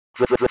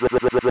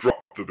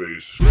The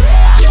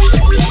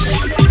bass.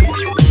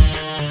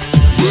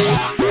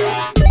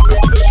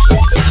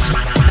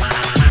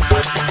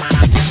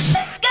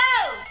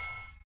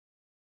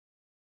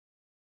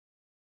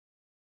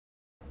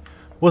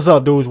 What's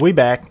up, dudes? We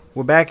back.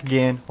 We're back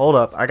again. Hold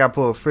up. I gotta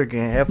put a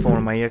freaking headphone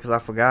in my ear because I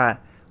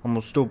forgot. I'm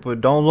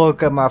stupid. Don't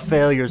look at my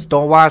failures.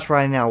 Don't watch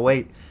right now.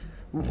 Wait.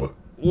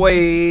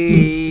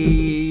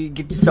 Wait.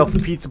 Get yourself a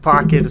pizza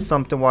pocket or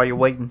something while you're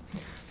waiting.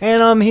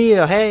 And I'm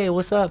here. Hey,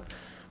 what's up?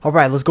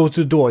 Alright, let's go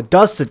through the door.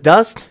 Dust to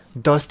dust.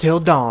 Dust till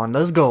dawn.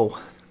 Let's go.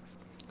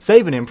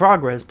 Saving in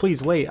progress.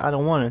 Please wait. I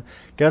don't want to.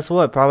 Guess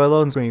what? Probably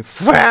loading screen.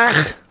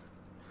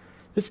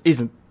 This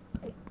isn't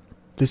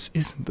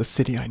the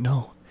city I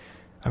know.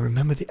 I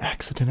remember the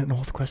accident at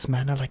Northcrest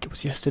Manor like it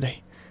was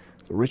yesterday.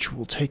 The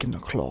ritual taking the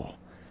claw.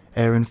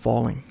 Aaron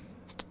falling.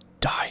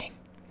 Dying.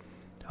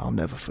 I'll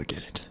never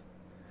forget it.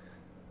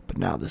 But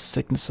now there's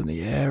sickness in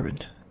the air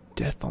and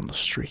death on the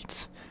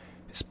streets.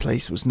 This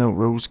place was no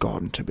rose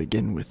garden to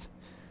begin with.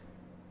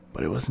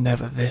 But it was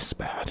never this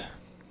bad.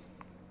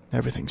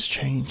 Everything's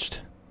changed.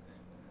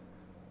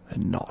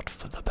 And not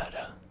for the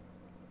better.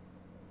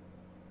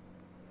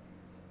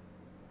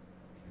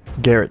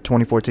 Garrett,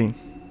 2014.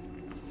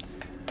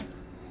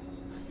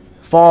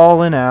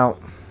 Falling out.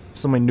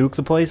 Somebody nuked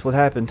the place? What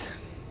happened?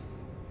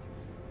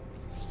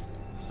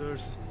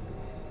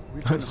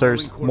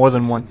 Sirs, more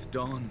than one.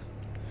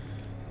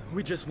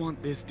 We just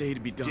want this day to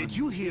be done. Did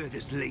you hear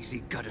this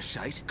lazy gutter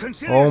shite?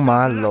 Consider Oh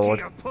my yourself lucky lord.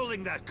 you're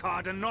pulling that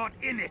card and not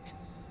in it.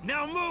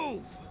 Now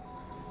move!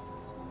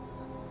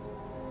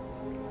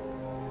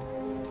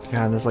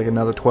 God, there's like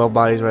another 12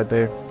 bodies right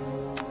there.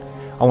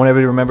 I want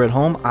everybody to remember at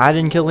home, I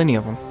didn't kill any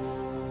of them.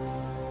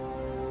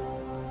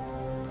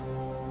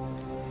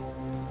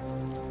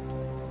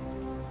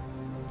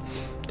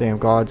 Damn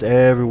guards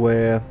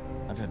everywhere.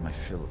 I've had my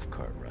fill of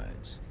cart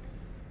rides.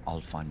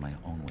 I'll find my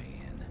own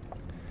way in.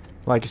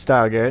 Like your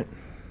style, Garrett.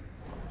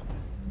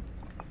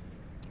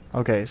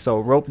 Okay, so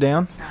rope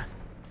down.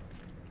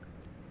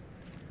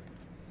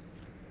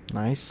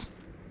 Nice.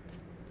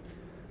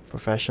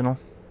 Professional.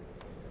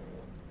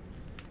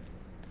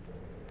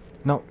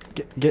 No,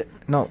 get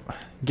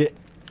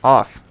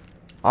off.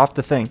 Off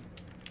the thing.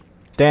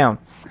 Down.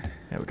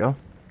 There we go.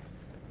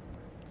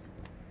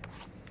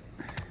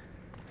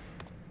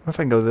 What if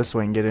I can go this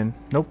way and get in?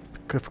 Nope,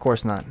 of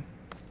course not.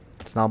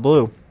 It's not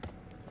blue.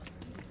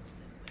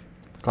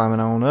 Climbing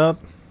on up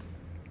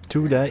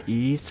to the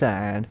east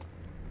side.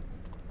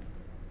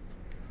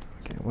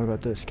 Okay, what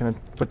about this? Can I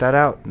put that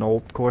out? No,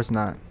 of course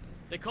not.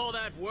 They call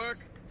that work?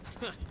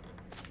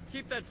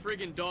 Keep that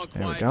friggin' dog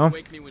There we quiet go. and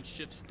wake me when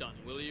shift's done,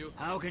 will you?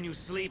 How can you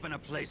sleep in a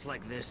place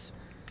like this?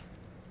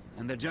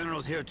 And the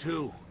general's here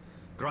too,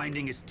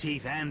 grinding his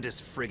teeth and his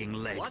frigging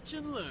leg. Watch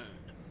and learn.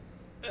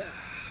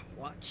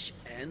 Watch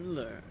and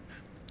learn.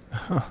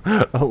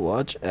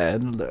 Watch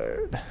and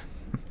learn.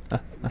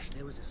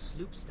 There was a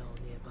sloop stall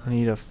nearby. I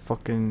need a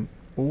fucking...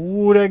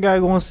 Ooh, that guy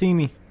gonna see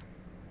me.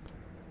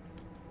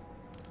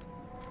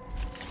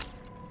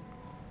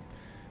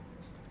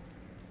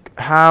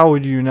 How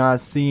would you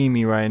not see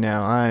me right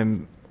now?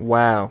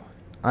 Wow.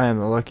 I am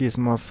the luckiest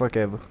motherfucker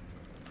ever.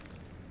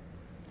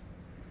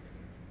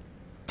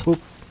 Boop.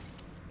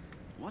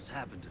 What's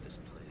happened to this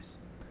place?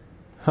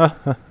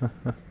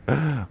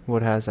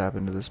 What has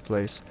happened to this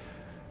place?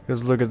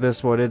 Because look at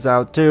this one. It's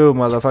out too,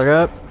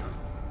 motherfucker.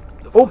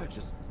 The Oh! fire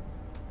just...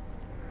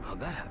 How'd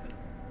that happen?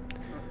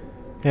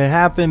 It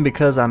happened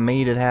because I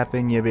made it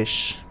happen, you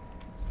bish.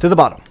 To the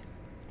bottom.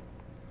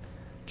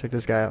 Check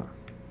this guy out.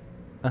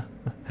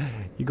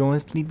 You going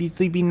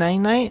sleepy night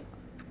night?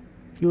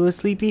 You a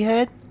sleepy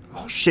head?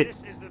 Oh shit. This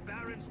is the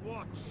Baron's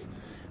watch.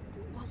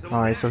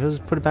 Alright, so he'll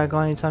just put it back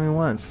on anytime he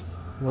wants.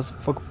 What's the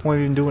fucking point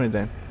of even doing it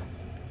then?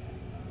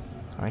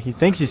 Alright, he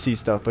thinks he sees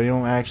stuff, but he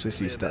don't actually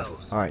see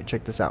stuff. Alright,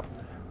 check this out.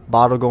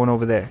 Bottle going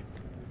over there.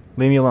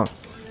 Leave me alone.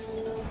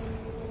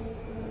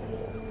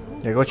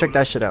 Yeah, go check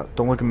that shit out.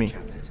 Don't look at me.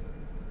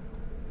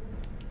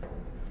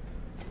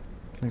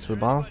 Thanks for the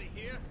bottle.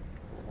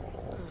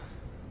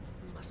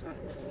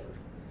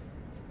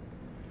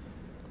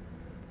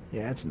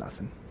 Yeah, it's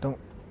nothing. Don't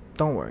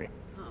worry.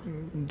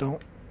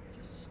 Don't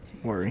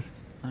worry.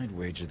 I'd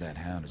wager that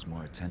hound is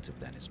more attentive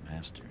than his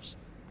masters.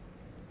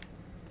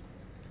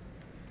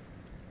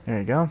 There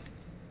you go. I'm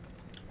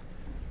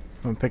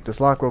gonna pick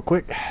this lock real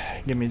quick.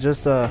 Give me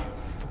just a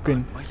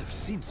fucking Might have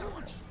seen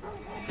someone.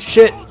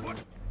 shit.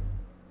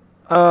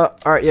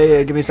 Alright,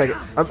 yeah, give me a second.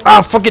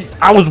 Ah, fuck it.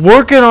 I was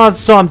working on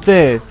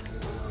something.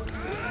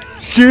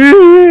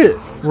 Shit.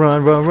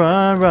 Running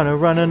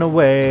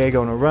away.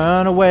 Gonna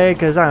run away,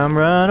 cause I'm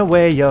run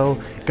away, yo.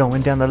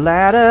 Going down the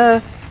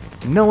ladder.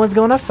 No one's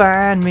gonna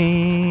find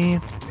me.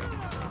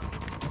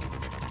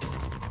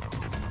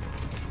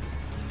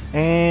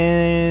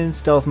 And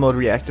stealth mode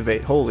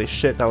reactivate. Holy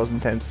shit, that was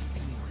intense.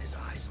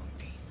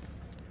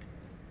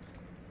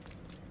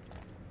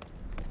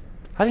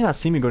 How did he not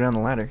see me go down the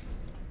ladder?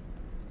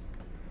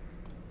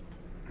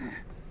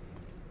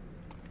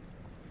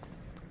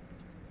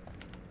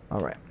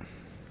 Alright.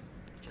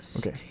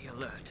 Okay.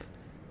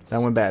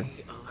 That went bad.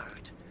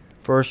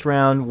 First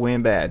round,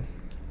 win bad.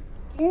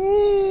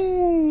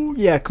 Ooh,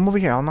 yeah, come over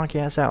here. I'll knock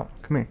your ass out.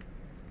 Come here.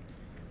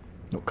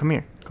 No, come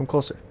here. Come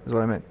closer. Is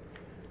what I meant.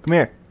 Come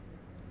here.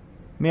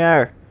 Come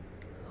here.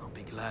 I'll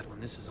be glad when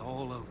this is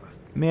all over.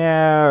 Come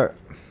here.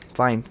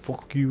 Fine.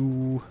 Fuck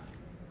you.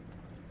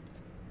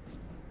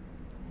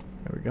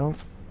 There we go.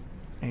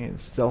 And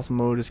stealth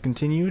mode is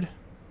continued.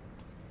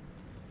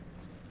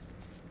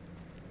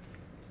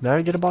 Did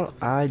I get a bottle?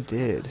 I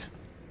did.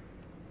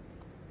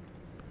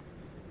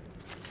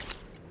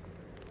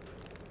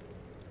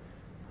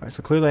 Alright,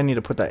 so clearly I need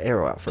to put that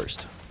arrow out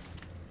first.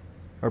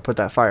 Or put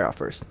that fire out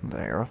first. The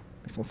arrow.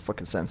 Makes no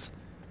fucking sense.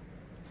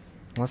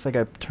 Unless that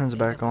guy turns it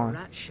back on.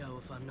 Rat show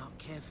if I'm not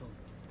careful.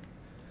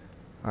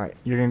 Alright,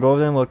 you're gonna go over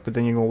there and look, but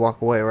then you're gonna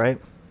walk away, right?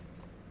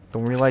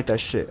 Don't relight that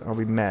shit. I'll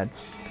be mad.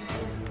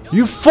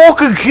 You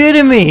fucking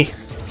kidding me?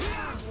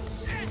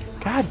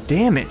 God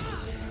damn it.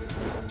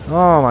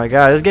 Oh my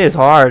god, this game is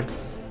hard.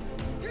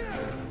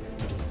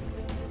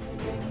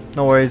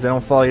 No worries, they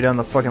don't follow you down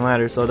the fucking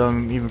ladder, so it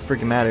don't even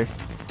freaking matter.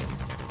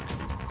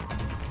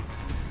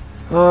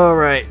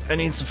 Alright, I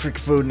need some freaking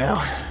food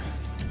now.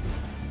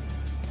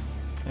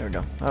 There we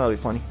go. That'll be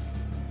plenty.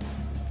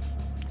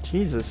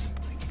 Jesus.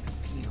 I can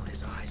feel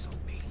his eyes on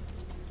me.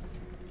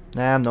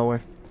 Nah, I'm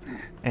nowhere.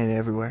 And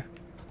everywhere.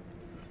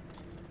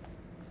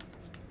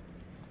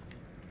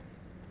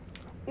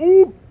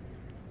 Ooh!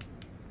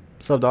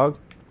 What's up, dog?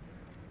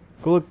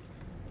 Go look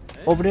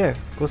over there.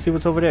 Go see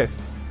what's over there.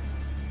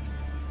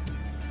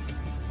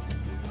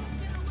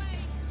 Get away!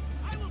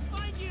 I will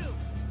find you!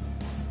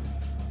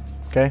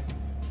 Okay.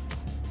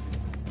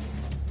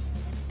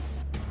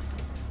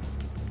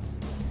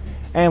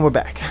 And we're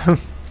back. Can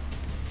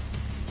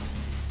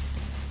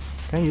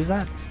I use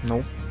that?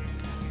 Nope.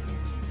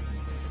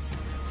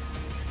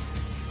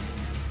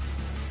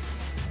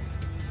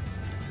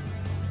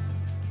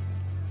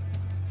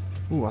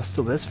 Ooh, I'll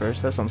steal this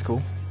first. That sounds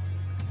cool.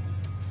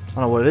 I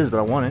don't know what it is, but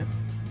I want it.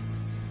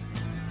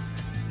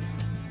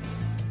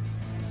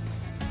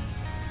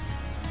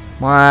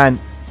 Come on.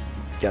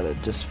 Gotta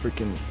just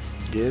freaking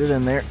get it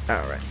in there.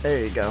 Alright,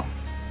 there you go.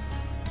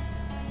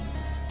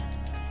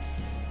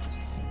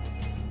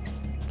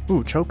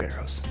 Ooh, choke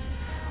arrows.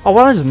 Oh,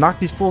 why don't I just knock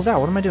these fools out?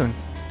 What am I doing?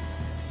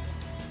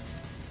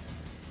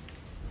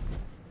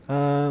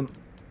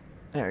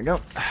 There we go.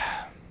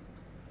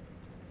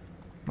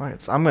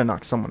 Alright, so I'm gonna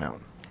knock someone out.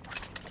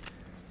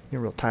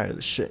 You're real tired of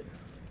this shit.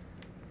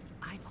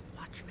 I'm a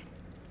watchman.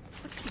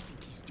 What do you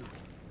think he's doing?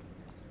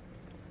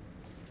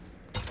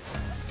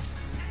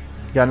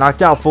 You got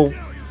knocked out, fool. Be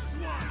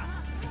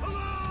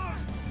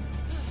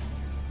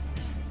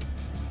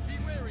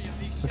wary of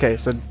these Okay,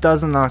 so it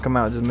doesn't knock him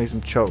out, it just makes him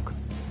choke.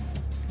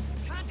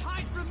 Can't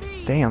hide from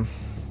me! Damn.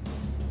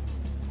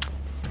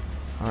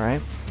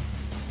 Alright.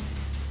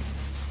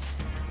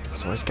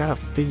 So I just gotta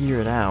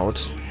figure it out.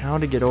 How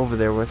to get over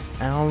there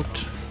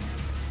without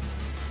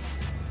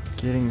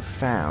getting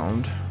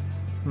found.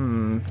 I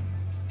know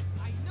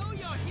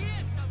you're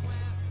here somewhere!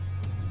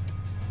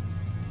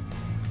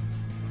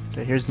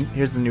 Okay, here's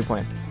the new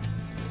plan.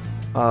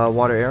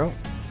 Water arrow.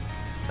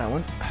 That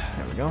one.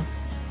 There we go.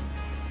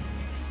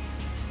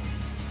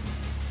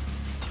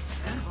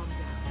 Calm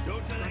down.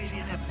 Don't delay the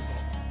inevitable.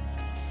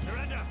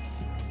 Surrender.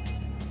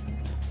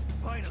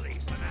 Finally,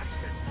 some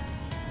action.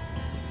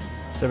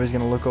 So everybody's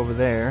gonna look over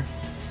there.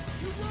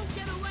 You won't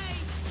get away!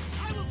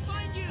 I will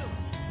find you!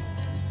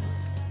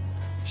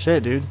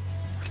 Shit, dude.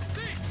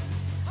 Hey,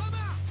 come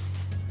out!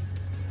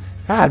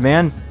 God,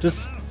 man.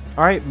 Just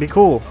alright, be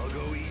cool. I'll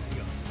go easy on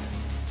you.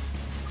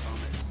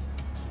 Promise.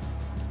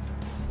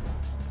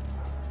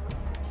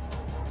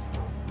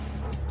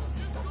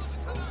 You're going to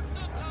come out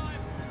sometime!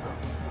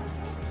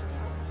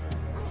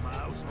 Come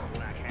out,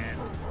 Black Hand.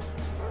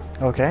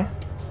 Okay.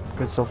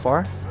 Good so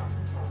far.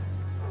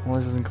 Well,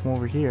 this doesn't come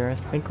over here. I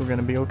think we're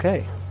gonna be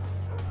okay.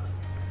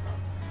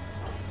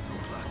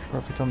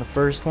 Perfect on the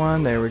first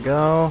one. There we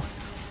go.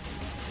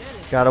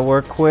 Gotta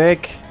work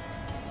quick.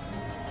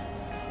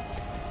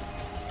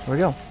 There we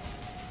go.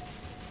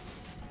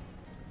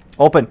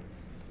 Open.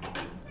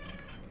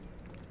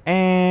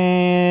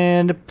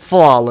 And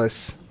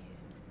flawless.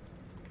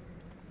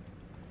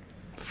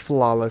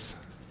 Flawless.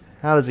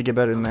 How does it get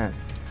better than that?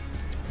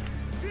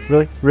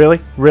 Really? Really?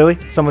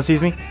 Really? Someone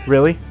sees me?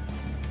 Really?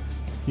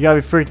 You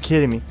gotta be freaking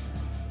kidding me.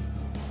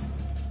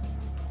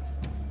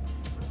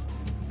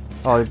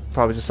 Oh, they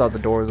probably just saw the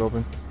door was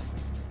open.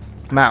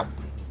 I'm out.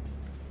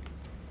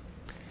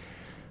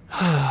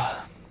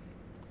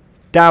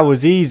 That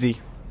was easy.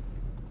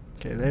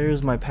 Okay,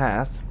 there's my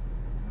path.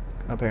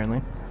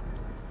 Apparently.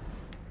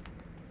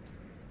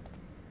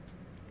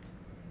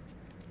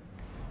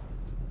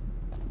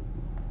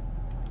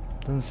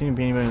 Doesn't seem to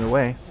be anybody in the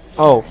way.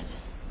 Oh.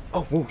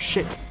 Oh, whoa,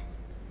 shit.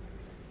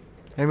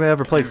 Anybody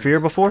ever played Fear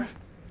before?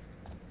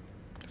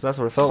 Because that's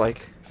what it felt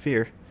like.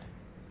 Fear.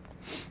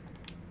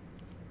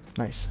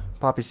 Nice.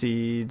 Poppy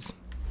seeds.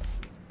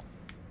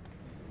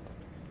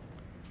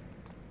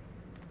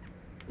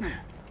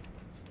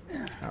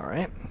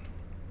 Alright.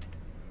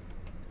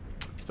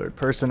 Third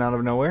person out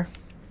of nowhere.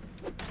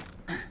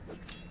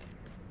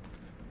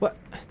 What?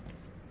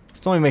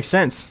 This don't even make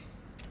sense.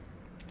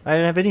 I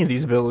didn't have any of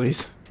these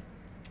abilities.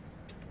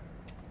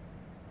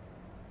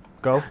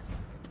 Go.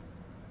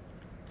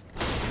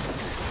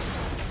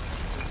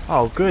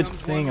 Oh, good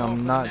thing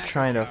I'm not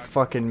trying to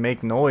fucking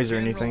make noise or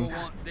anything. General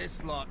will want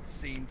this lot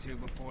seen to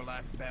before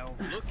last bell.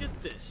 Look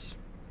at this.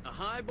 A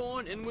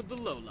highborn in with the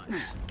lowlifes.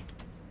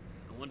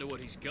 I wonder what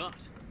he's got.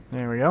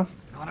 There we go.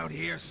 Not out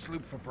here,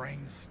 sloop for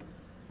brains.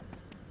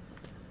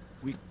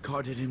 We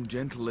carted him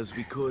gentle as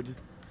we could.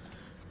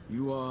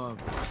 You are...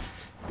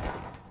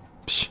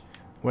 Psh,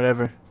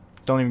 whatever.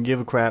 Don't even give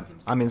a crap.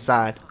 I'm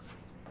inside.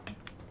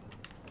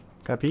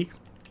 Can I peek?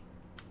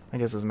 I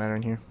guess it doesn't matter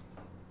in here.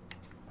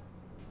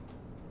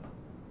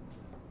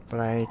 But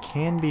I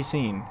can be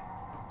seen.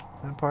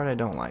 That part I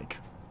don't like.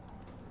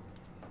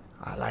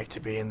 I like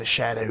to be in the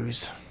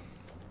shadows.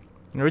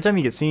 And every time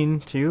you get seen,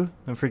 too,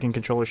 the freaking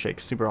controller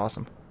shakes. Super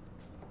awesome.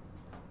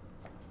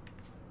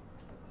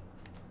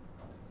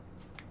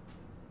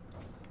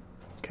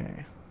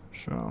 Okay,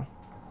 so...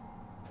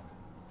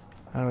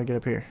 how do I get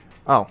up here?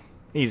 Oh,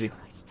 easy.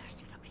 I stashed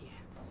it up here.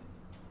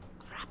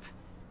 Crap.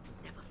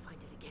 Never find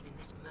it again in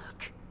this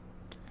murk.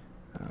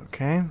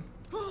 Okay.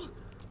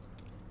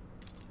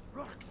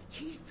 Rock's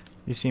teeth.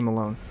 You seem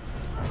alone.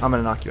 I'm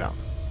gonna knock you out.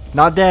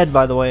 Not dead,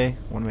 by the way.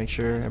 Want to make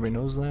sure everybody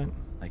knows that.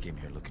 I came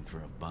here looking for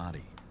a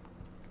body,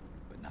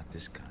 but not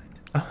this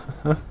kind.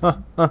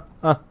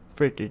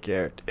 Freaking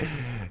Garrett.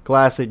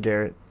 Classic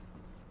Garrett.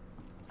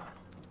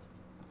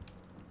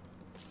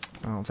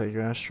 I'll take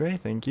your ashtray,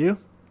 thank you.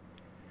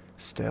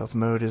 Stealth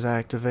mode is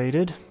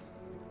activated.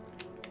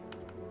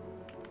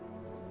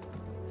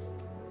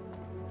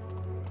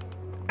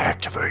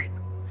 Activate.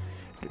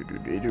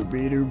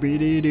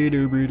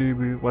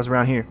 What's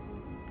around here?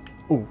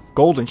 Ooh,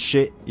 golden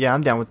shit. Yeah,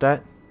 I'm down with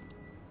that.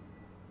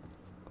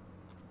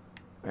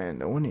 And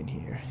no one in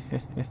here.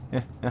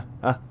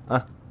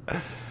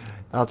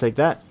 I'll take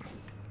that.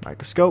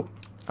 Microscope.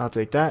 I'll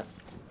take that.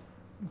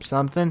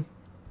 Something.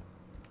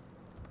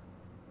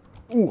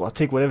 Ooh, I'll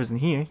take whatever's in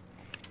here.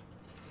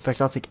 In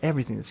fact, I'll take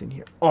everything that's in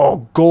here.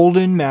 Oh,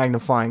 golden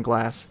magnifying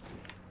glass.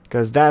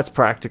 Because that's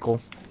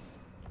practical.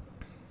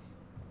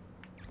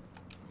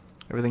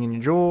 Everything in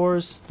your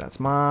drawers. That's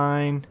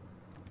mine.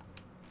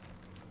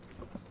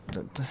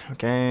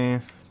 Okay.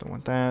 Don't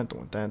want that. Don't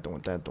want that. Don't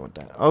want that. Don't want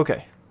that.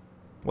 Okay.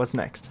 What's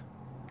next?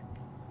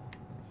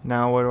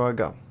 Now where do I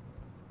go?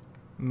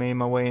 Made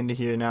my way into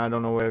here. Now I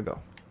don't know where to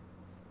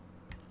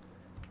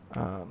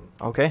go.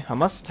 Okay. I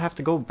must have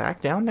to go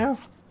back down now.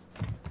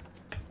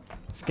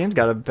 This game's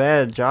got a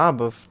bad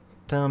job of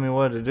telling me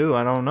what to do.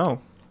 I don't know.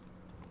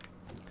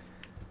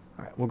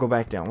 Alright, we'll go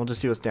back down. We'll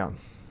just see what's down.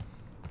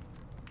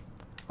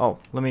 Oh,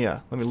 let me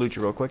loot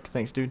you real quick.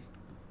 Thanks, dude.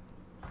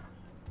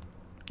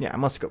 Yeah, I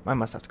must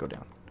have to go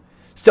down.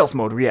 Stealth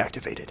mode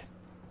reactivated.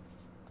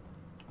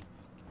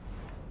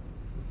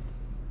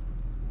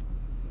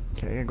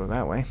 Okay, I gotta go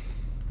that way.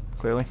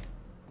 Clearly.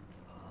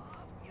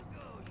 You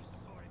go, you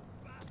sorry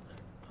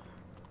bastard.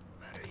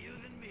 Better you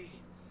than me.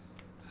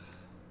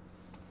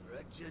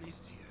 Wrecked Jenny's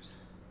tears.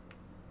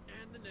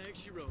 And the nag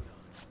she rode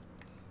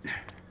on.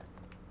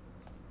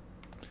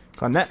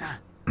 Climb that.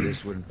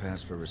 This wouldn't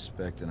pass for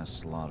respect in a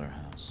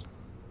slaughterhouse.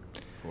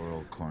 Poor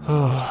old Cornelius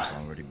was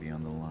already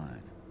beyond the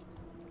line.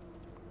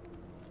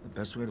 The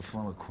best way to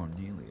follow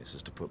Cornelius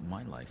is to put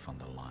my life on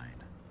the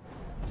line.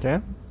 Okay.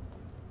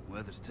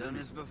 Weather's turned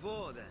as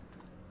before then.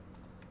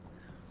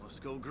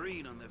 Must go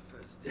green on their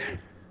first day.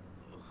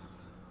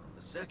 On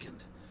the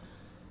second,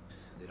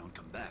 they don't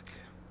come back.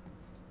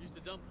 Used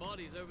to dump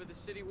bodies over the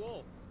city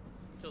wall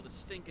until the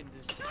stinking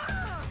disease.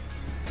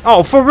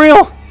 Oh, for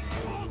real?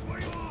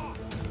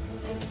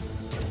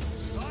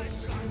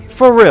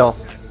 For real.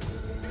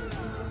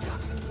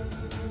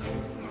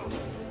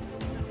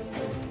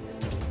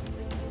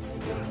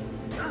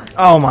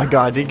 Oh my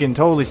god, he can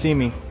totally see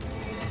me.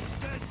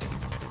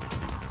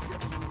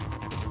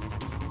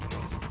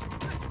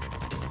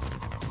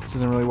 This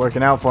isn't really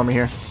working out for me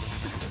here.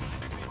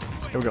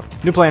 Here we go.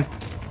 New plan.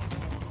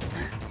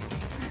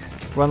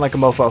 Run like a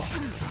mofo.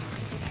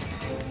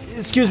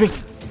 Excuse me.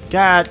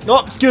 God.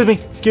 Oh, excuse me.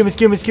 Excuse me,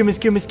 excuse me, excuse me,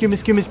 excuse me, excuse me,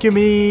 excuse me, excuse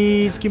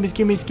me, excuse me,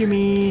 excuse me, excuse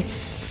me.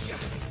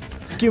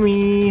 Excuse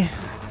me.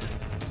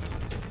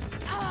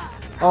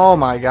 Oh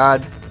my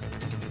god.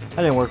 That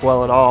didn't work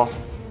well at all.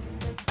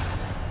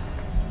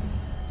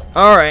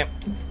 Alright.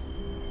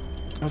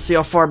 Let's see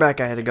how far back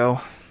I had to go.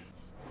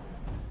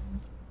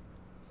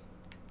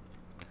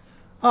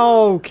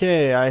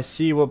 Okay, I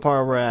see what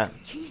part we're at.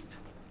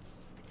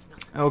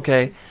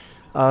 Okay.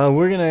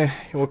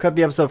 We'll cut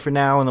the episode for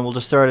now and then we'll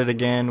just start it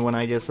again when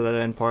I get to that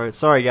end part.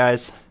 Sorry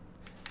guys.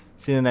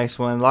 See you in the next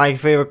one. Like,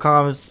 favorite,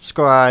 comment,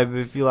 subscribe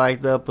if you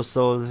liked the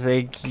episode.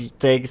 Thank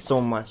you so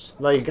much.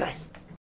 Love you guys.